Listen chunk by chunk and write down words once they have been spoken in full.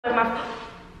Y'all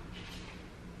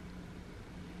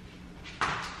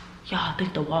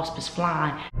think the wasp is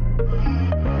flying.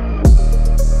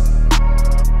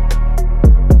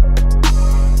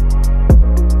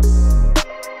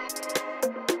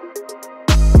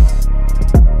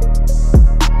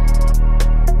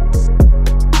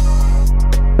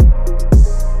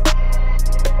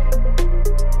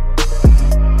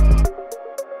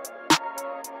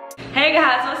 Hey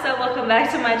guys, what's up? Welcome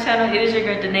back to my channel. It is your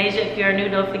girl Denasia. If you're new,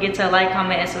 don't forget to like,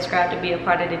 comment, and subscribe to be a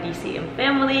part of the DCM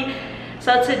family.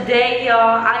 So today, y'all,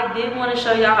 I did want to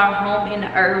show y'all our home in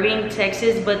Irving,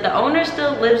 Texas, but the owner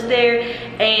still lives there,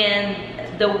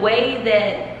 and the way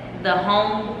that the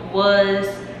home was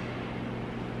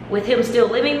with him still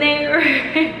living there,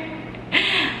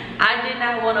 I did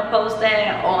not want to post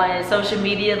that on social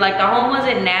media. Like, the home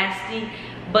wasn't nasty,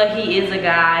 but he is a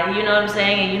guy, you know what I'm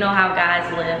saying? And you know how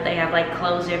guys live, they have like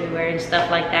clothes everywhere and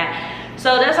stuff like that.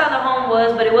 So that's how the home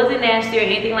was, but it wasn't nasty or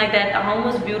anything like that. The home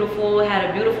was beautiful. It had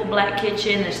a beautiful black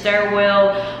kitchen. The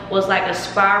stairwell was like a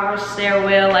spiral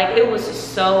stairwell. Like, it was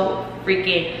so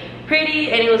freaking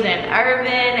pretty, and it was in Irving,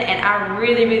 and I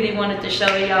really wanted to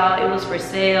show y'all. It was for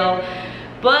sale,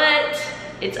 but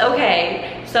it's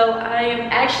okay. So I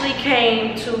actually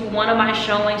came to one of my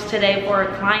showings today for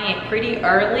a client pretty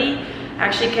early.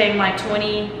 Actually came like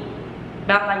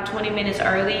about 20 minutes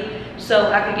early,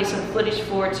 so I could get some footage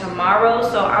for tomorrow.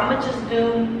 So I'm gonna just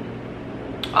do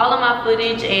all of my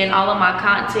footage and all of my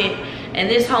content in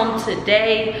this home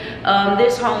today.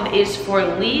 This home is for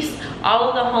lease. All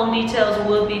of the home details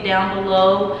will be down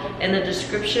below in the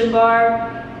description bar.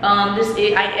 I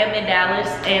am in Dallas,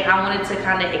 and I wanted to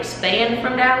kind of expand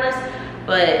from Dallas,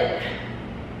 but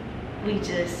we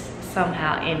just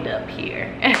somehow end up here.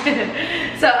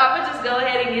 So I'm gonna just go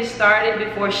ahead and get started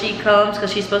before she comes,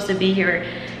 because she's supposed to be here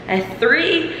at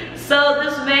 3. So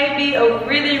this may be a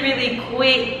really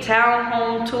quick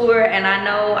townhome tour, and I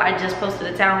know I just posted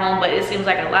a townhome, but it seems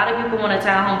like a lot of people want a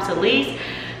townhome to lease.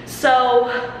 So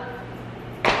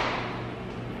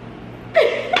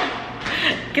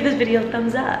give this video a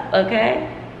thumbs up, okay?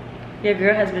 Your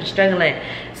girl has been struggling.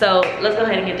 So let's go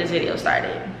ahead and get this video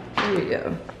started. Here we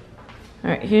go. All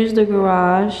right, here's the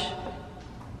garage.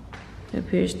 It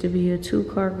appears to be a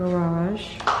 2-car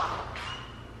garage.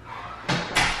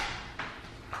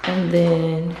 And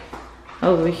then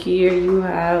over here you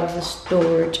have a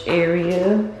storage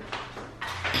area.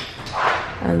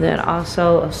 And then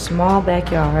also a small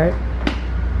backyard.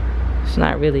 It's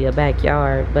not really a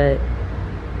backyard, but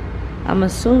I'm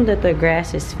assuming that the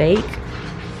grass is fake.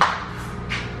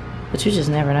 But you just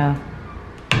never know.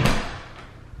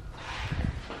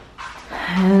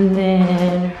 And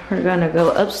then we're gonna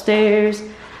go upstairs.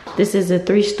 This is a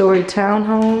 3-story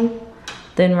townhome.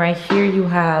 Then right here you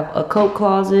have a coat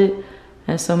closet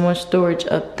and some more storage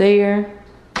up there.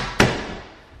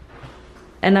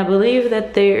 And I believe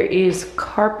that there is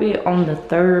carpet on the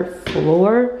 3rd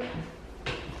floor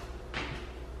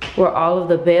where all of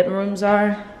the bedrooms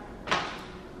are.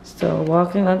 So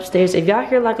walking upstairs, if y'all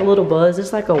hear like a little buzz,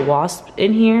 it's like a wasp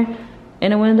in here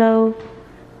in a window.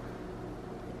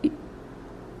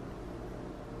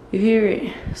 You hear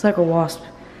it? It's like a wasp.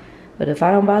 But if I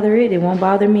don't bother it, it won't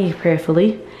bother me,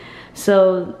 prayerfully.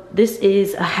 So this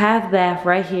is a half bath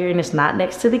right here, and it's not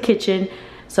next to the kitchen.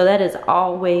 So that is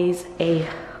always a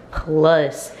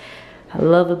plus. I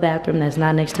love a bathroom that's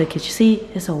not next to the kitchen. See,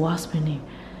 it's a wasp in there.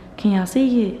 Can y'all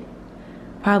see it?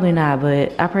 Probably not,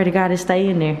 but I pray to God it stay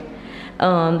in there.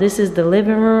 This is the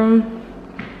living room.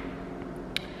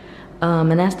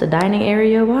 And that's the dining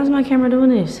area. Why is my camera doing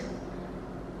this?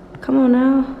 Come on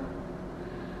now.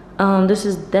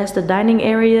 That's the dining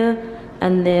area,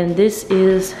 and then this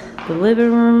is the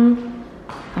living room.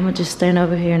 I'm gonna just stand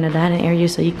over here in the dining area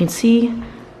so you can see.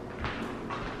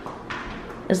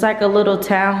 It's like a little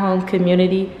townhome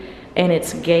community, and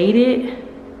it's gated.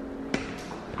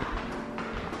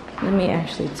 Let me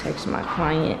actually text my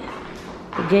client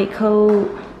the gate code.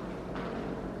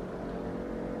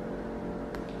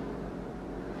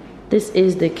 This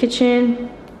is the kitchen.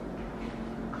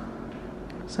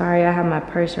 Sorry, I have my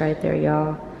purse right there,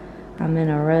 y'all. I'm in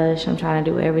a rush. I'm trying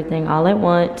to do everything all at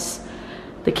once.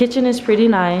 The kitchen is pretty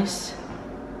nice.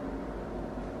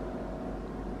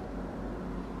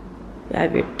 You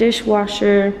have your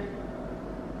dishwasher,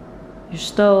 your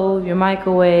stove, your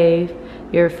microwave,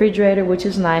 your refrigerator, which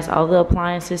is nice. All the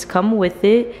appliances come with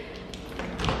it.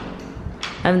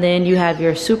 And then you have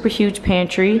your super huge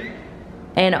pantry.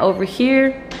 And over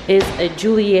here is a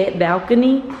Juliet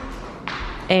balcony.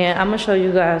 And I'm gonna show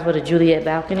you guys what a Juliet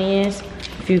balcony is,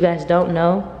 if you guys don't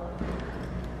know.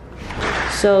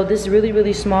 So this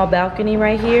really small balcony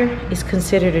right here is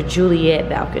considered a Juliet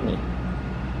balcony.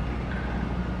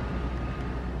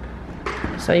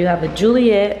 So you have a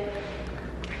Juliet.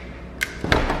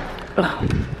 Oh.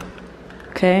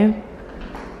 Okay.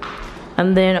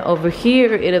 And then over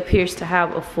here, it appears to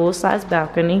have a full-size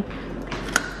balcony.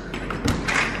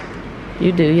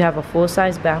 You do. You have a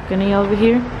full-size balcony over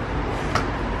here.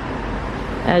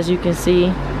 As you can see.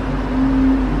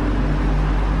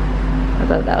 I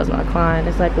thought that was my client.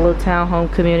 It's like a little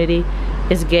townhome community.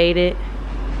 It's gated.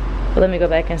 But let me go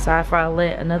back inside before I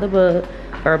let another bug,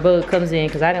 or a bug comes in,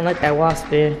 because I didn't let that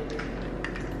wasp in.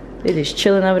 They're just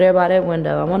chilling over there by that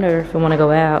window. I wonder if I want to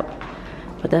go out.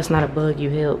 But that's not a bug, you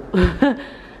help.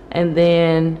 And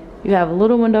then you have a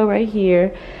little window right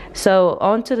here. So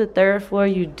onto the 3rd floor,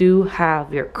 you do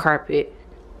have your carpet.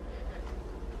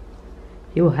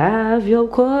 You have your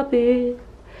carpet,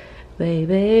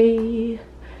 baby.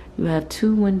 You have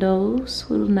 2 windows,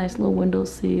 little nice little window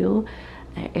sill,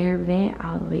 an air vent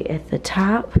all the way at the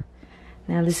top.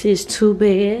 Now this is 2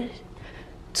 bed,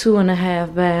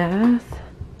 2.5 bath,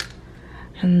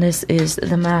 and this is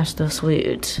the master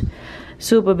suite.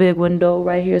 Super big window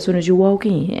right here as soon as you walk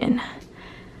in.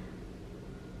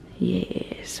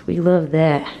 Yes, we love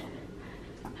that.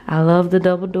 I love the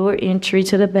double door entry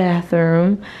to the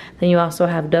bathroom. Then you also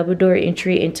have double door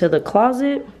entry into the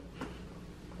closet.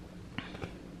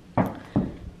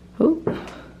 Ooh.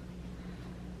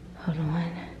 Hold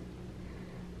on.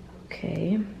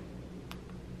 Okay.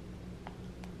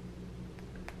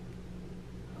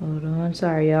 Hold on,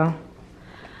 sorry y'all.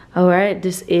 All right,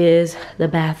 this is the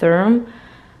bathroom,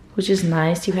 which is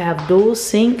nice. You have dual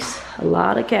sinks, a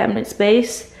lot of cabinet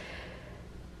space.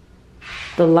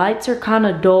 The lights are kind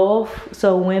of dull,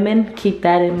 so women keep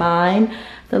that in mind.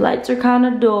 The lights are kind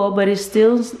of dull, but it's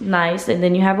still nice. And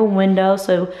then you have a window,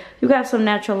 so you got some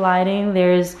natural lighting.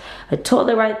 There's a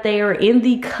toilet right there in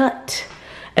the cut.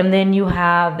 And then you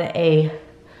have a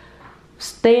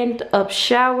stand-up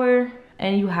shower,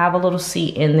 and you have a little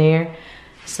seat in there.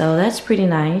 So that's pretty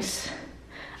nice.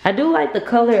 I do like the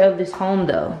color of this home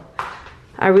though.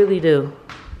 I really do.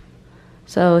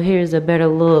 So here's a better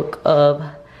look of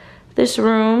this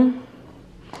room,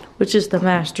 which is the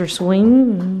master suite.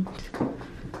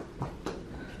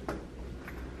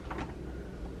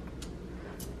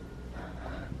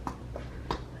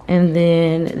 And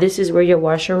then this is where your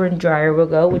washer and dryer will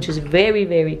go, which is very,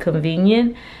 very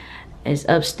convenient. It's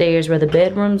upstairs where the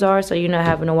bedrooms are, so you're not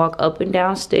having to walk up and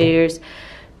down stairs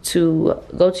to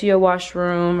go to your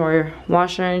washroom or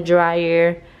washer and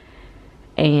dryer.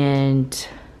 And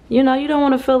you know, you don't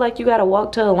want to feel like you got to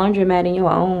walk to a laundromat in your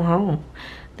own home.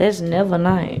 That's never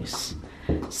nice.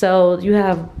 So you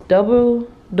have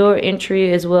double door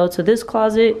entry as well to this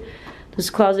closet. This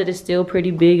closet is still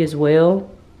pretty big as well.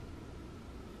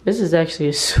 This is actually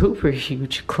a super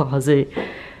huge closet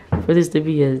for this to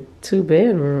be a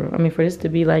 2-bedroom. I mean, for this to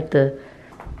be like the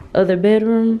other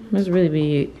bedroom, it's really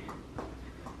big.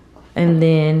 And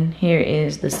then here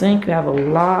is the sink. You have a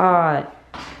lot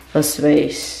of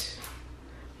space.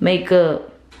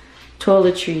 Makeup,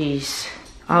 toiletries,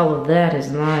 all of that is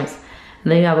nice.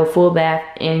 And then you have a full bath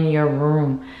in your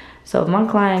room. So if my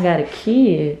client got a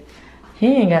kid,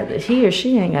 he or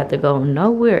she ain't got to go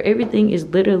nowhere. Everything is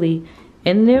literally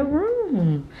in their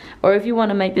room. Or if you want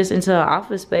to make this into an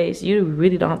office space, you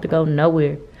really don't have to go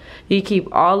nowhere. You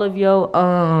keep all of your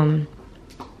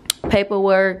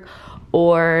paperwork,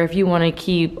 or if you want to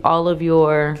keep all of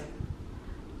your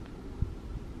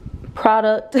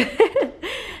product,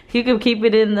 you can keep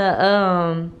it in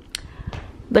the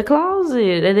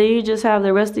closet, and then you just have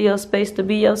the rest of your space to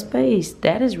be your space.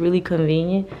 That is really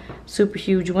convenient. Super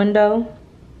huge window.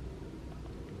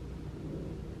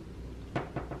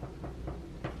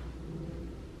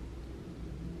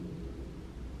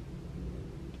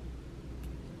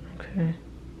 Okay.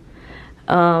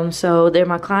 So there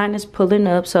my client is pulling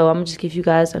up, so I'm gonna just give you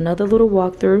guys another little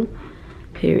walkthrough.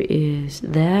 Here is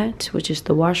that, which is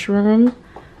the washroom,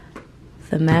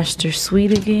 the master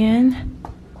suite again.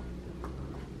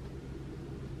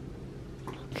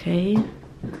 Okay,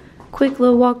 quick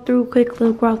little walkthrough, quick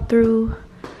little walkthrough,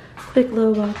 quick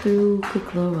little walkthrough,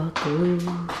 quick little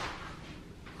walkthrough,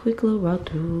 quick little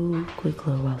walkthrough, quick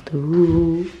little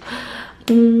walkthrough.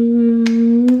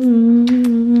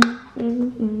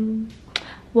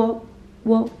 Walk,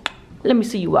 walk. Let me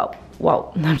see you walk,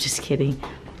 walk. No, I'm just kidding.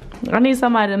 I need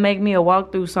somebody to make me a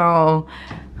walkthrough song.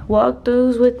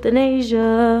 Walkthroughs with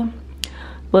Denasia,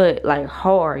 but like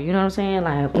hard, you know what I'm saying?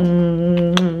 Like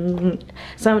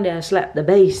someday I slap the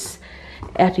bass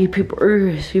after you people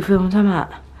ears. You feel what I'm talking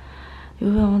about?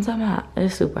 You feel what I'm talking about?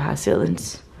 It's super high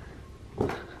ceilings.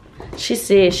 She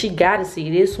said she gotta see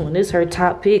this one. This is her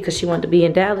top pick because she wanted to be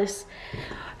in Dallas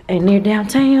and near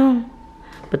downtown.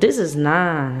 But this is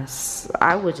nice.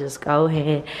 I would just go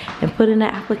ahead and put in the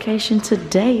application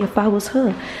today if I was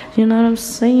her. You know what I'm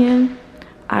saying?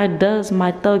 I does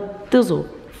my thug thizzle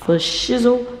for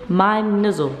shizzle my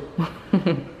nizzle.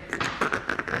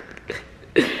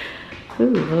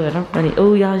 Ooh, Lord, I'm funny.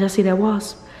 Oh, y'all see that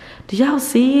wasp? Did y'all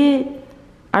see it?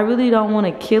 I really don't want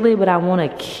to kill it, but I want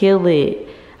to kill it.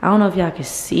 I don't know if y'all can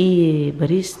see it,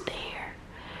 but it's there.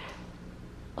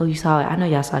 Oh, you saw it? I know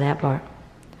y'all saw that part.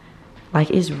 Like,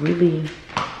 it's really...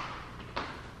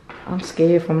 I'm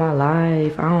scared for my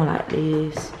life. I don't like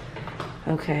this.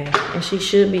 Okay, and she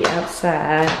should be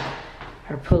outside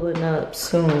or pulling up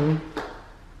soon.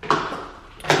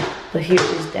 But here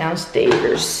is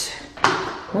downstairs.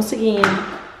 Once again.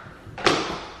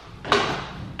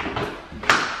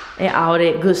 And all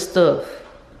that good stuff.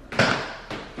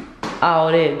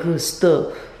 All that good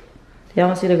stuff. Y'all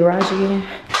wanna see the garage again?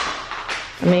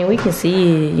 I mean, we can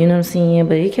see it, you know what I'm saying?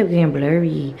 But it kept getting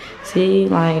blurry. See,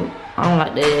 like, I don't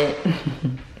like that.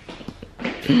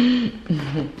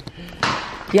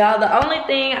 Y'all, the only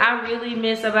thing I really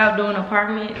miss about doing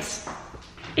apartments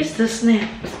is the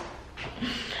snaps.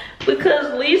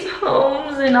 Because Lease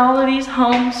homes and all of these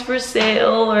homes for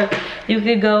sale or you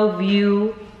could go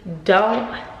view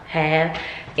don't have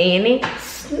any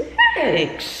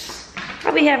snacks.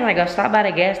 I'll be having to go stop by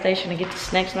the gas station and get the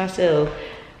snacks myself.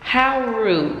 How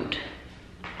rude.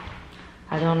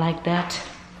 I don't like that.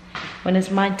 When it's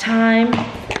my time,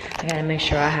 I gotta make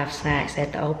sure I have snacks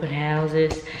at the open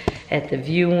houses, at the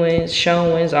viewings,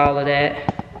 showings, all of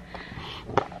that.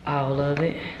 All of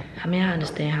it. I mean, I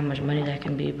understand how much money that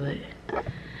can be, but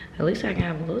at least I can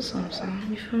have a little something,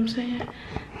 you feel what I'm saying?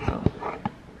 Oh.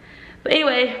 But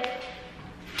anyway,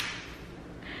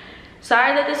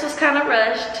 sorry that this was kind of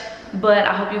rushed, but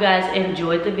I hope you guys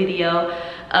enjoyed the video.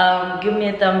 Give me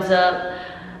a thumbs up.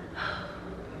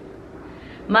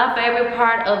 My favorite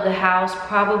part of the house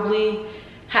probably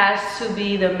has to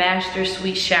be the master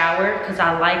suite shower, because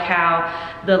I like how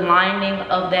the lining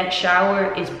of that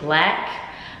shower is black.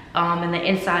 And the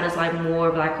inside is like more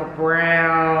of like a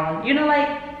brown, you know,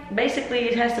 like basically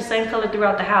it has the same color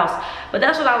throughout the house. But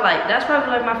that's what I like. That's probably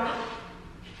like my...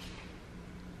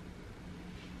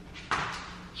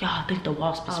 Y'all, I think the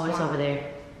wasp is it's over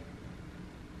there.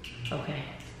 Okay.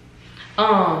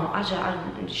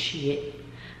 Shit.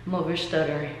 I'm over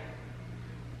stuttering.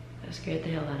 That scared the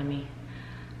hell out of me.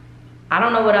 I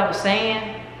don't know what I was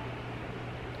saying,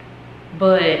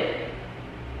 but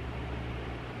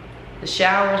the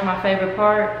shower is my favorite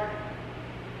part.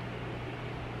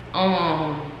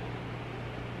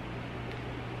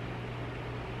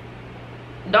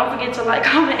 Don't forget to like,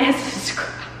 comment, and subscribe.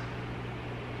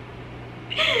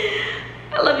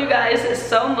 I love you guys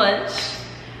so much.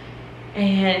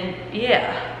 And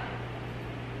yeah.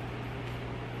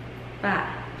 Bye.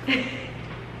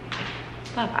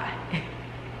 Bye-bye.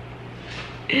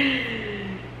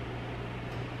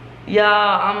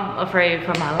 Y'all, I'm afraid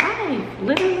for my life.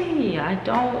 Literally, I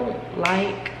don't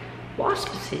like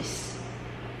wasps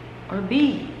or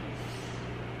bees.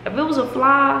 If it was a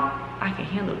fly, I can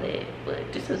handle that,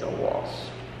 but this is a wasp.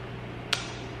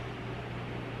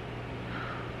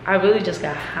 I really just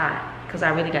got hot because I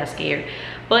really got scared.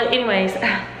 But anyways,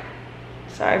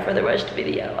 sorry for the rushed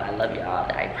video. I love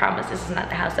y'all. I promise this is not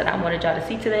the house that I wanted y'all to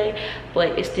see today,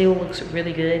 but it still looks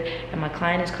really good. And my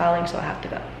client is calling, so I have to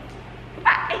go.